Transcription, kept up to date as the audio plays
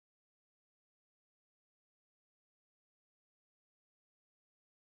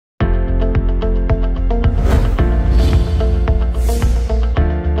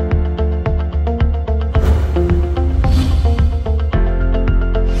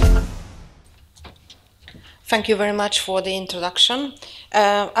Thank you very much for the introduction.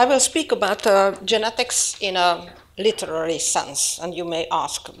 I will speak about genetics in a literary sense, and you may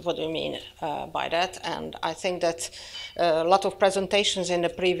ask, what do you mean by that? And I think that a lot of presentations in the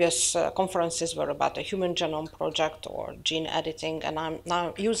previous conferences were about the Human Genome Project or gene editing, and I'm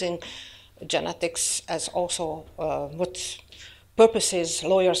now using genetics as also what purposes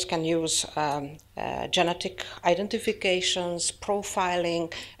lawyers can use genetic identifications,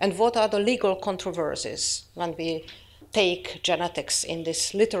 profiling, and what are the legal controversies when we take genetics in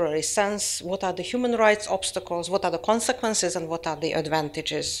this literary sense, what are the human rights obstacles, what are the consequences, and what are the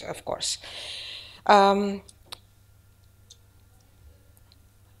advantages, of course.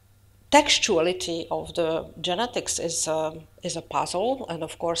 Textuality of the genetics is a puzzle, and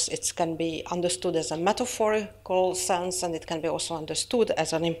of course it can be understood as a metaphorical sense, and it can be also understood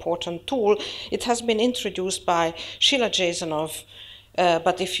as an important tool. It has been introduced by Sheila Jasonov,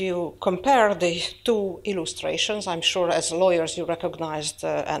 but if you compare the two illustrations, I'm sure as lawyers you recognized,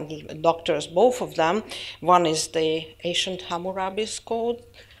 and doctors, both of them. One is the ancient Hammurabi's code,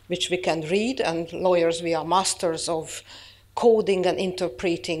 which we can read, and lawyers, we are masters of coding and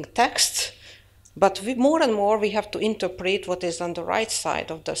interpreting text, but more and more we have to interpret what is on the right side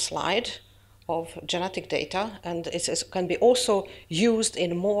of the slide of genetic data, and it can be also used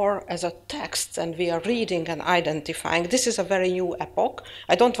in more as a text, and we are reading and identifying. This is a very new epoch.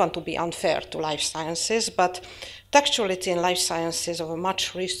 I don't want to be unfair to life sciences, but textuality in life sciences of a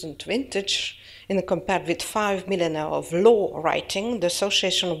much recent vintage, compared with 5 millennia of law writing, the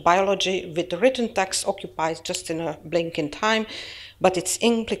association of biology with the written text occupies just in a blink in time, but its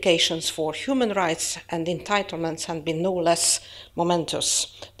implications for human rights and entitlements have been no less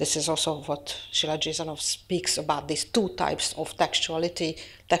momentous. This is also what Sheila Jasonov speaks about, these two types of textuality,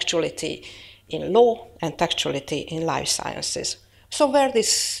 textuality in law and textuality in life sciences. So where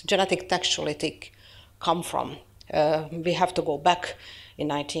does genetic textuality come from? We have to go back in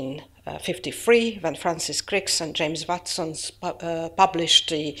 1953, when Francis Crick's and James Watson's published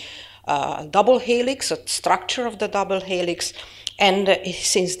the double helix, the structure of the double helix, and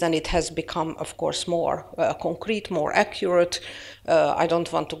since then it has become, of course, more concrete, more accurate. I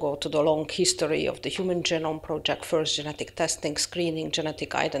don't want to go to the long history of the Human Genome Project, first genetic testing, screening,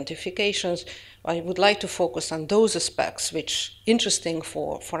 genetic identifications. I would like to focus on those aspects which are interesting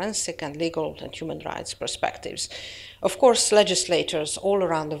for forensic and legal and human rights perspectives. Of course, legislators all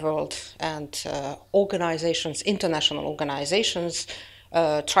around the world and organizations, international organizations,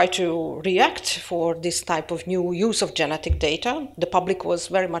 try to react for this type of new use of genetic data. The public was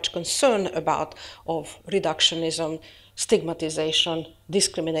very much concerned about reductionism, stigmatization,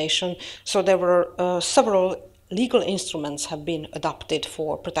 discrimination. So there were several legal instruments have been adopted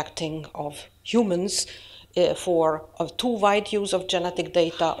for protecting of humans for a too wide use of genetic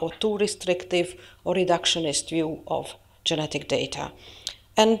data or too restrictive or reductionist view of genetic data.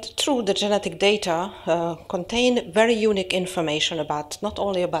 And through the genetic data contain very unique information about not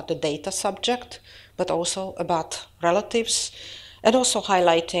only about the data subject, but also about relatives, and also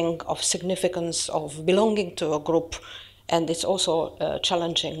highlighting of significance of belonging to a group. And it's also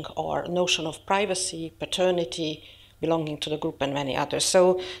challenging our notion of privacy, paternity, belonging to the group, and many others.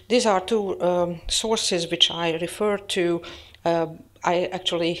 So these are two sources which I refer to. I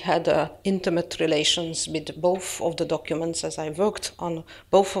actually had intimate relations with both of the documents, as I worked on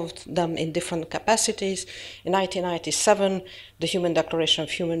both of them in different capacities. In 1997, the Human Declaration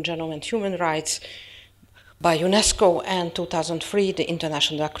of Human Genome and Human Rights by UNESCO, and 2003, the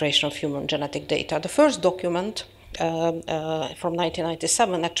International Declaration of Human Genetic Data. The first document from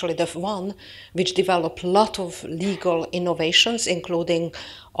 1997, actually the one which developed a lot of legal innovations, including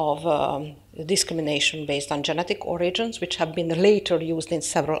of discrimination based on genetic origins, which have been later used in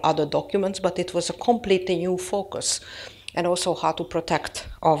several other documents, but it was a completely new focus. And also how to protect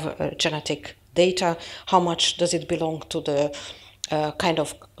of genetic data, how much does it belong to the kind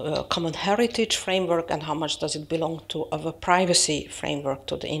of common heritage framework, and how much does it belong to a privacy framework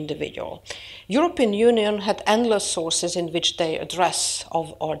to the individual. European Union had endless sources in which they address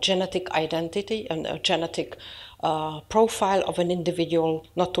of our genetic identity and a genetic profile of an individual,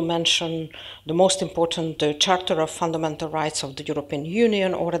 not to mention the most important, the Charter of Fundamental Rights of the European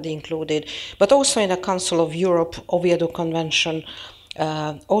Union already included, but also in the Council of Europe, Oviedo Convention,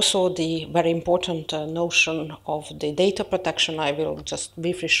 also the very important notion of the data protection. I will just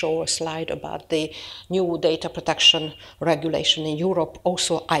briefly show a slide about the new data protection regulation in Europe,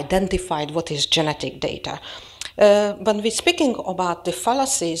 also identified what is genetic data. When we're speaking about the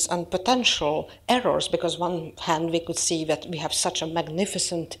fallacies and potential errors, because on one hand we could see that we have such a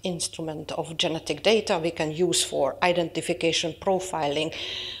magnificent instrument of genetic data we can use for identification, profiling,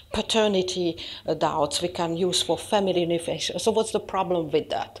 paternity doubts, we can use for family unification. So what's the problem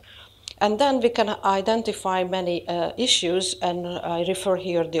with that? And then we can identify many issues, and I refer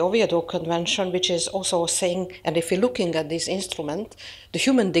here the Oviedo Convention, which is also saying, and if you're looking at this instrument, the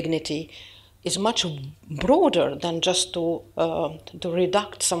human dignity is much broader than just to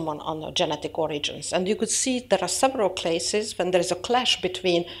reduct someone on genetic origins. And you could see there are several cases when there is a clash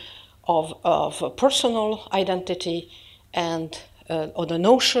between of personal identity and or the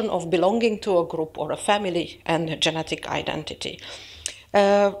notion of belonging to a group or a family and genetic identity.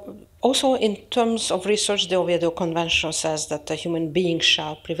 Also, in terms of research, the Oviedo Convention says that the human being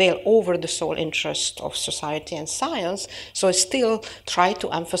shall prevail over the sole interest of society and science. So I still try to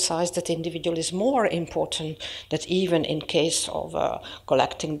emphasize that the individual is more important than even in case of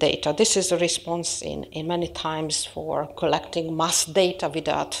collecting data. This is a response in many times for collecting mass data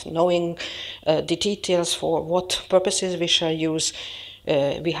without knowing the details for what purposes we shall use.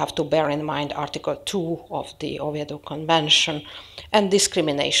 We have to bear in mind Article 2 of the Oviedo Convention. And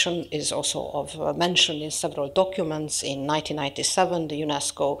discrimination is also mentioned in several documents. In 1997, the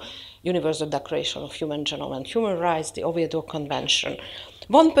UNESCO Universal Declaration of Human Genome and Human Rights, the Oviedo Convention.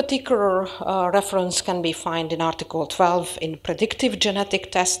 One particular reference can be found in Article 12 in predictive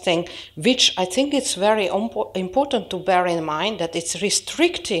genetic testing, which I think it's very important to bear in mind that it's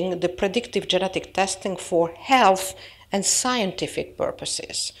restricting the predictive genetic testing for health and scientific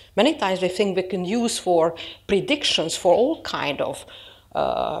purposes. Many times we think we can use for predictions for all kind of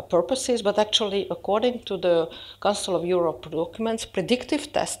purposes, but actually, according to the Council of Europe documents,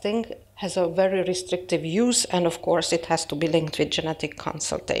 predictive testing has a very restrictive use, and of course it has to be linked with genetic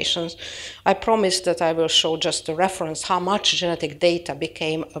consultations. I promise that I will show just a reference how much genetic data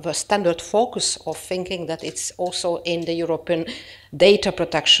became of a standard focus of thinking that it's also in the European data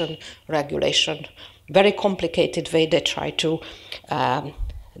protection regulation. Very complicated way they try to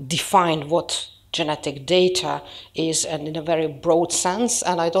define what genetic data is, and in a very broad sense,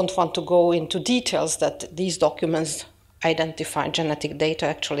 and I don't want to go into details that these documents identify genetic data.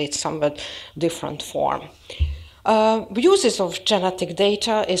 Actually, it's somewhat different form. Uses of genetic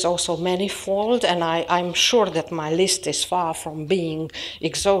data is also manifold, and I'm sure that my list is far from being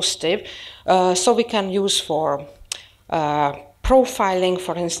exhaustive. So we can use for profiling,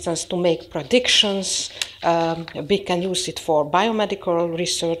 for instance, to make predictions. We can use it for biomedical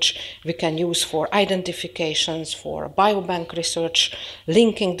research. We can use for identifications, for biobank research,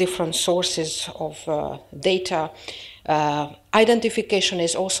 linking different sources of data. Identification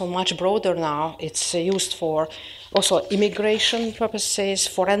is also much broader now. It's used for also immigration purposes,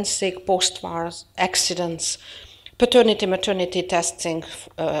 forensic, post-war accidents, paternity, maternity testing,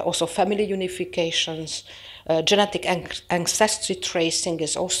 also family unifications. Genetic ancestry tracing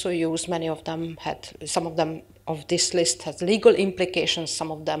is also used. Many of them some of them of this list has legal implications.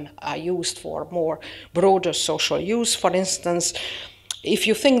 Some of them are used for more broader social use. For instance, if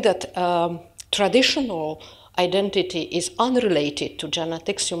you think that traditional identity is unrelated to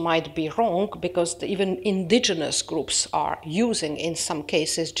genetics, you might be wrong, because even indigenous groups are using, in some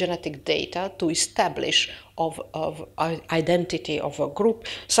cases, genetic data to establish of identity of a group,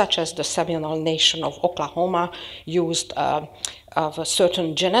 such as the Seminole Nation of Oklahoma used of a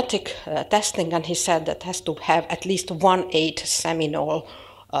certain genetic testing, and he said that has to have at least 1/8 Seminole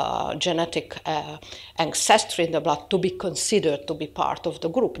genetic ancestry in the blood to be considered to be part of the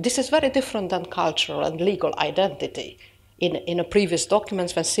group. This is very different than cultural and legal identity. In a previous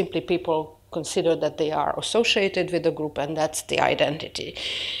documents, when simply people consider that they are associated with the group and that's the identity.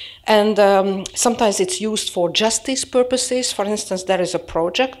 And sometimes it's used for justice purposes. For instance, there is a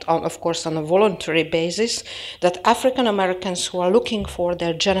project, of course on a voluntary basis, that African Americans who are looking for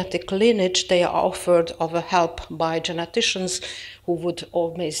their genetic lineage, they are offered of a help by geneticians who would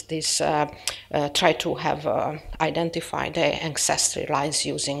always try to have identify their ancestry lines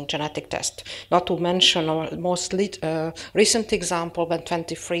using genetic tests. Not to mention a most recent example when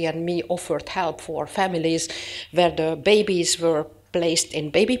 23andMe offered help for families where the babies were placed in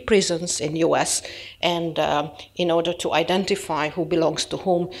baby prisons in US, and in order to identify who belongs to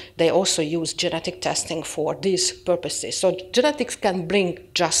whom, they also use genetic testing for these purposes. So genetics can bring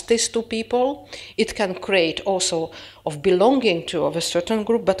justice to people. It can create also of belonging to of a certain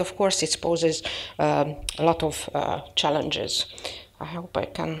group, but of course it poses a lot of challenges. I hope I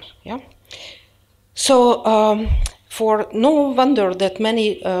can, yeah. So For no wonder that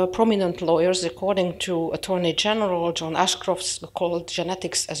many prominent lawyers, according to Attorney General John Ashcroft, called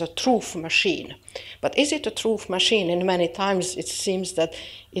genetics as a truth machine. But is it a truth machine? And many times it seems that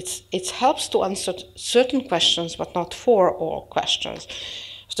it helps to answer certain questions, but not for all questions.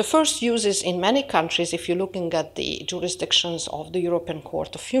 The first uses in many countries, if you're looking at the jurisdictions of the European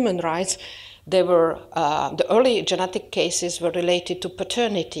Court of Human Rights, they were, the early genetic cases were related to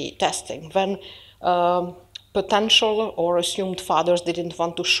paternity testing, when potential or assumed fathers didn't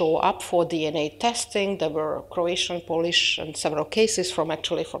want to show up for DNA testing. There were Croatian, Polish, and several cases from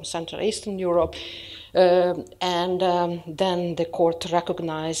Central Eastern Europe. Then the court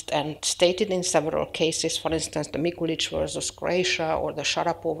recognized and stated in several cases, for instance, the Mikulic versus Croatia or the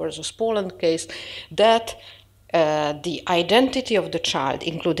Sharapov versus Poland case, that the identity of the child,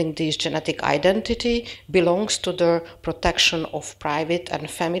 including this genetic identity, belongs to the protection of private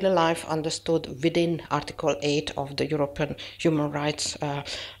and family life understood within Article 8 of the European Human Rights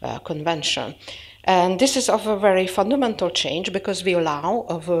Convention. And this is of a very fundamental change because we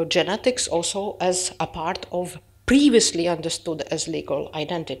allow genetics also as a part of previously understood as legal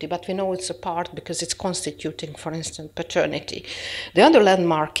identity, but we know it's a part because it's constituting, for instance, paternity. The other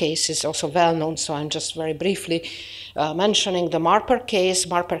landmark case is also well known, so I'm just very briefly mentioning the Marper case.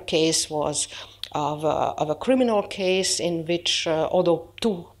 Marper case was of a criminal case in which, although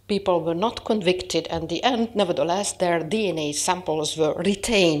two people were not convicted at the end, nevertheless, their DNA samples were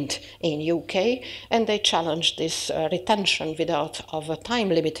retained in UK, and they challenged this retention without of a time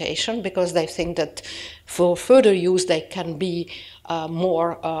limitation because they think that for further use they can be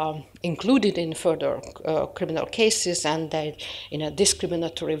more included in further criminal cases, and they, in a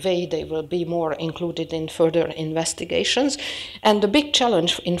discriminatory way, they will be more included in further investigations. And the big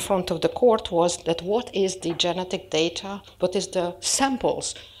challenge in front of the court was that what is the genetic data, what is the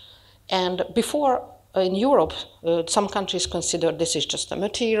samples? And before, in Europe, some countries consider this is just a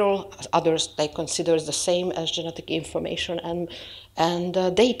material, others they consider the same as genetic information and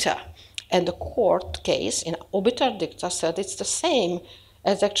data. And the court case in obiter dicta said it's the same,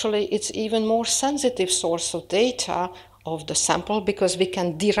 as actually it's even more sensitive source of data of the sample because we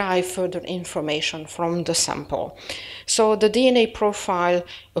can derive further information from the sample. So the DNA profile,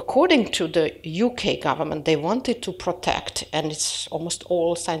 according to the UK government, they wanted to protect, and it's almost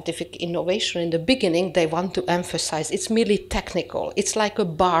all scientific innovation in the beginning, they want to emphasize it's merely technical. It's like a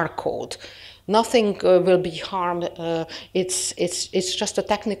barcode. Nothing will be harmed. It's just a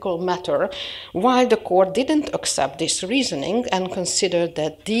technical matter. While the court didn't accept this reasoning and considered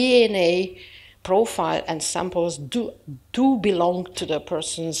that DNA profile and samples do belong to the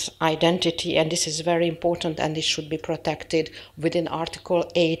person's identity, and this is very important, and this should be protected within Article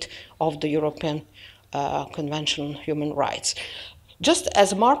 8 of the European Convention on Human Rights. Just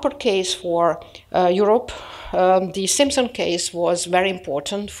as a Marper case for Europe, the Simpson case was very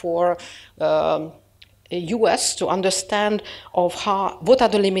important for US to understand of what are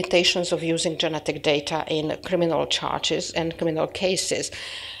the limitations of using genetic data in criminal charges and criminal cases.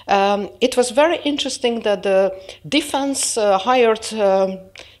 It was very interesting that the defense hired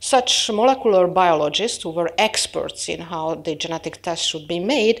such molecular biologists who were experts in how the genetic test should be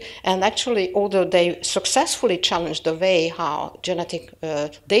made, and actually, although they successfully challenged the way how genetic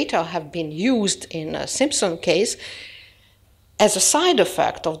data have been used in a Simpson case, as a side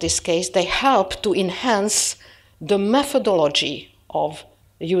effect of this case, they help to enhance the methodology of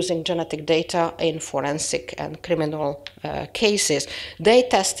using genetic data in forensic and criminal cases. They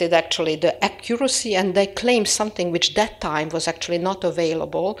tested actually the accuracy, and they claimed something which that time was actually not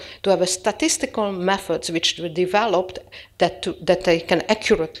available, to have a statistical methods which were developed that they can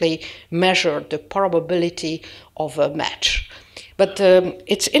accurately measure the probability of a match. But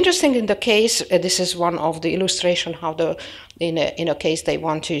it's interesting in the case, this is one of the illustration how in a case they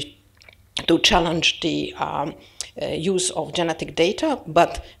wanted to challenge the use of genetic data,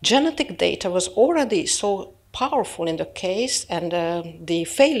 but genetic data was already so powerful in the case, and the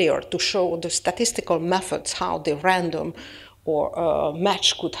failure to show the statistical methods, how the random or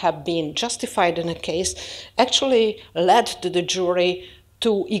match could have been justified in a case, actually led to the jury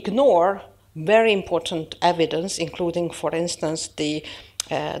to ignore very important evidence, including, for instance,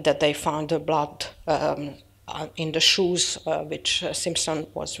 that they found the blood in the shoes which Simpson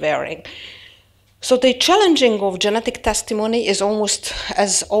was wearing. So the challenging of genetic testimony is almost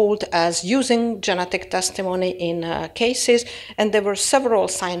as old as using genetic testimony in cases, and there were several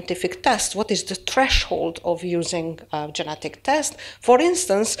scientific tests. What is the threshold of using genetic test? For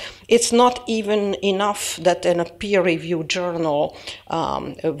instance, it's not even enough that in a peer-reviewed journal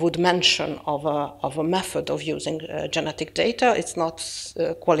would mention of a method of using genetic data. It's not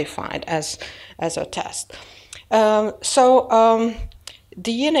qualified as a test.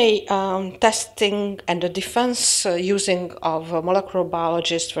 DNA testing and the defense using of molecular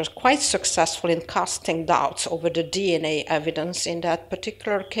biologists were quite successful in casting doubts over the DNA evidence in that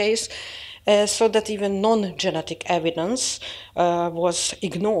particular case, so that even non-genetic evidence was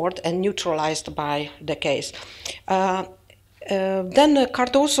ignored and neutralized by the case. Then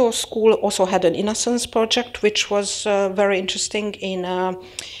Cardozo School also had an innocence project, which was very interesting in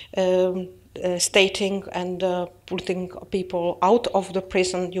stating and putting people out of the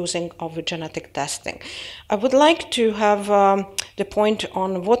prison using of genetic testing. I would like to have the point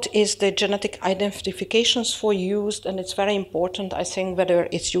on what is the genetic identifications for used, and it's very important, I think, whether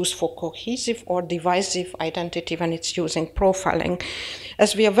it's used for cohesive or divisive identity when it's using profiling.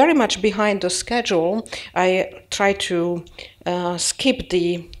 As we are very much behind the schedule, I try to skip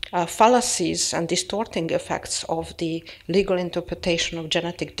the fallacies and distorting effects of the legal interpretation of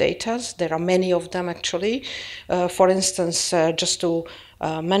genetic data. There are many of them, actually. For instance, just to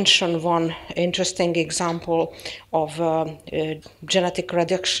mention one interesting example of genetic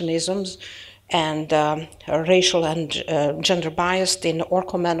reductionisms and racial and gender bias in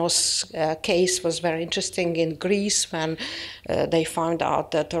Orchomenos case was very interesting in Greece when they found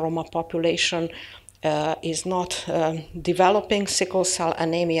out that the Roma population is not developing sickle cell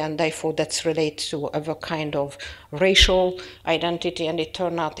anemia, and therefore that's related to a kind of racial identity, and it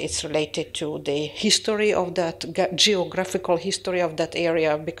turned out it's related to the history of that, geographical history of that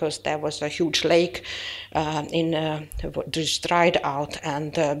area, because there was a huge lake which dried out,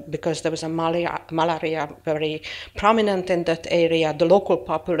 and because there was a malaria very prominent in that area, the local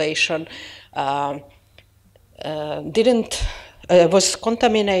population was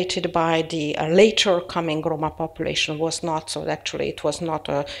contaminated by the later coming Roma population, was not, so actually it was not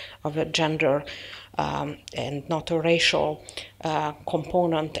of a gender and not a racial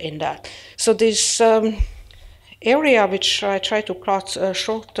component in that. So this area which I try to cross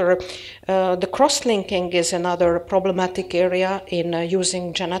shorter, the cross-linking is another problematic area in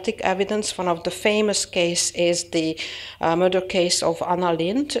using genetic evidence. One of the famous cases is the murder case of Anna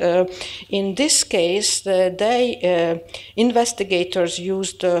Lind. In this case, investigators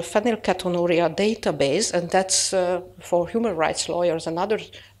used the phenylketonuria database, and that's for human rights lawyers another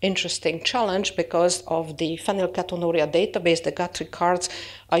interesting challenge, because of the phenylketonuria database, the Guthrie cards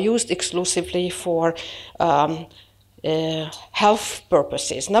are used exclusively for health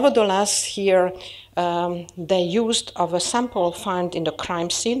purposes. Nevertheless, here they used of a sample found in the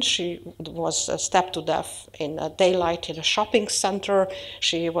crime scene. She was stabbed to death in daylight in a shopping center.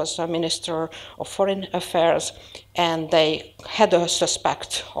 She was a minister of foreign affairs, and they had a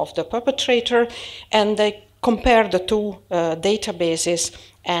suspect of the perpetrator, and they compared the two databases,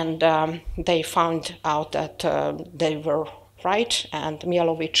 and they found out that they were right, and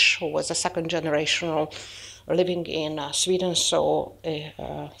Mialovic, who was a second generational living in Sweden, so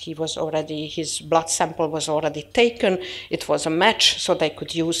he was already, his blood sample was already taken. It was a match, so they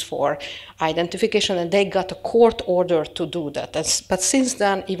could use for identification, and they got a court order to do that. But since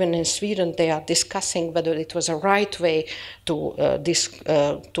then, even in Sweden, they are discussing whether it was a right way to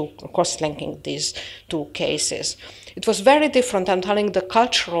cross-linking these two cases. It was very different. I'm telling the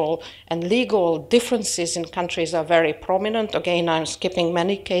cultural and legal differences in countries are very prominent. Again, I'm skipping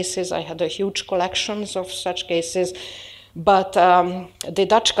many cases. I had a huge collections of such cases. But the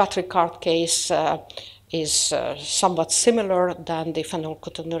Dutch Guthrie card case is somewhat similar than the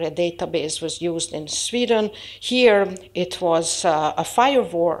phenylketonuria database was used in Sweden. Here, it was a fire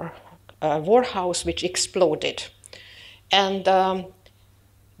warehouse which exploded. And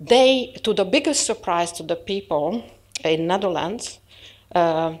they, to the biggest surprise to the people in Netherlands,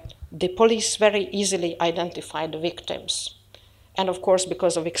 the police very easily identified the victims. And of course,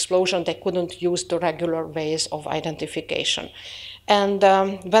 because of explosion, they couldn't use the regular ways of identification. And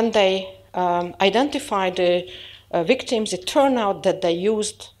when they identified the victims, it turned out that they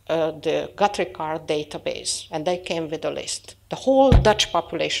used the Guthrie card database, and they came with a list. The whole Dutch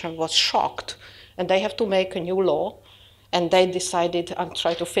population was shocked, and they have to make a new law. And they decided, I'll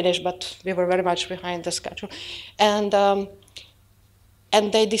try to finish, but we were very much behind the schedule. And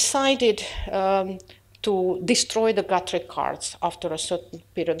they decided to destroy the Guthrie cards after a certain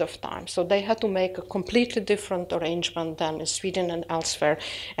period of time. So they had to make a completely different arrangement than in Sweden and elsewhere,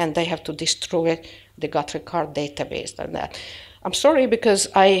 and they have to destroy the Guthrie card database than that. I'm sorry, because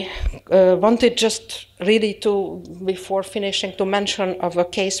I wanted just really to, before finishing, to mention of a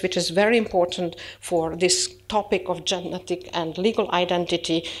case which is very important for this topic of genetic and legal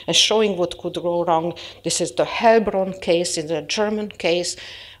identity and showing what could go wrong. This is the Heilbronn case, in the German case,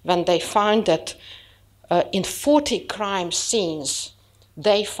 when they found that in 40 crime scenes,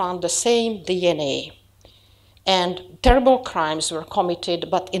 they found the same DNA. And terrible crimes were committed,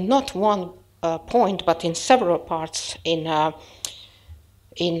 but in not one point, but in several parts in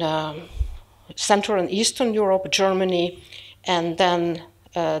Central and Eastern Europe, Germany, and then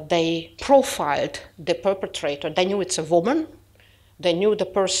they profiled the perpetrator. They knew it's a woman. They knew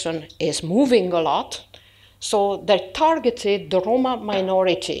the person is moving a lot. So they targeted the Roma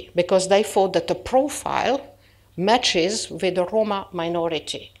minority because they thought that the profile matches with the Roma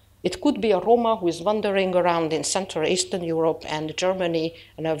minority. It could be a Roma who is wandering around in Central Eastern Europe and Germany,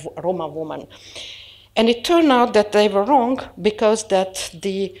 and a Roma woman. And it turned out that they were wrong because that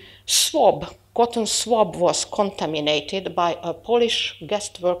the swab, cotton swab, was contaminated by a Polish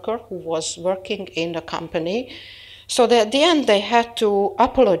guest worker who was working in the company. So that at the end they had to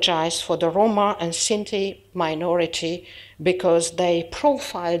apologize for the Roma and Sinti minority because they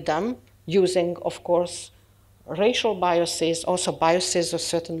profiled them using, of course, racial biases, also biases of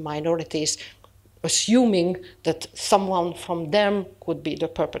certain minorities, assuming that someone from them could be the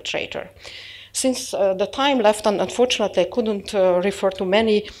perpetrator. Since the time left, and unfortunately I couldn't refer to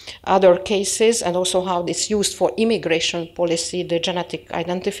many other cases, and also how it's used for immigration policy, the genetic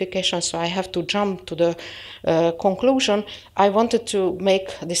identification, so I have to jump to the conclusion. I wanted to make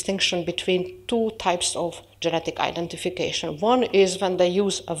a distinction between two types of genetic identification. One is when they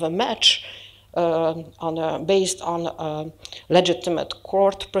use of a match based on legitimate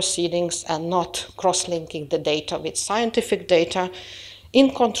court proceedings and not cross-linking the data with scientific data.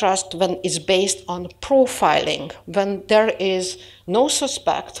 In contrast, when it's based on profiling, when there is no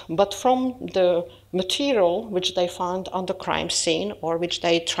suspect, but from the material which they found on the crime scene or which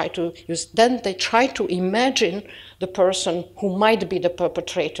they try to use, then they try to imagine the person who might be the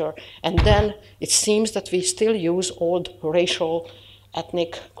perpetrator. And then it seems that we still use old racial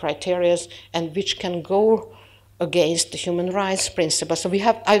ethnic criteria and which can go against the human rights principles. So we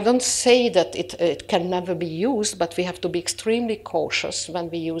have, I don't say that it can never be used, but we have to be extremely cautious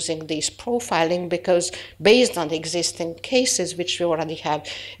when we're using these profiling because based on the existing cases which we already have,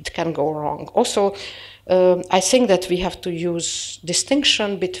 it can go wrong. Also, I think that we have to use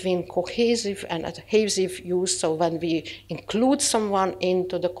distinction between cohesive and adhesive use. So when we include someone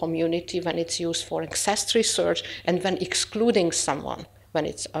into the community, when it's used for ancestry search, and when excluding someone, when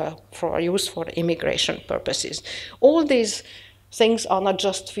it's for use for immigration purposes. All these things are not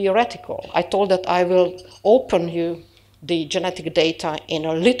just theoretical. I told that I will open you the genetic data in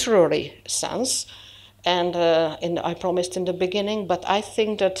a literary sense, and I promised in the beginning, but I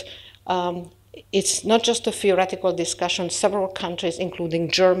think that it's not just a theoretical discussion. Several countries,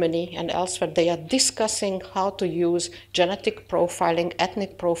 including Germany and elsewhere, they are discussing how to use genetic profiling,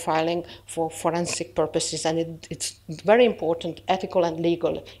 ethnic profiling for forensic purposes. And it's very important ethical and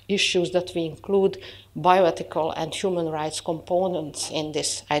legal issues that we include bioethical and human rights components in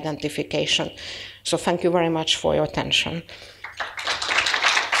this identification. So thank you very much for your attention.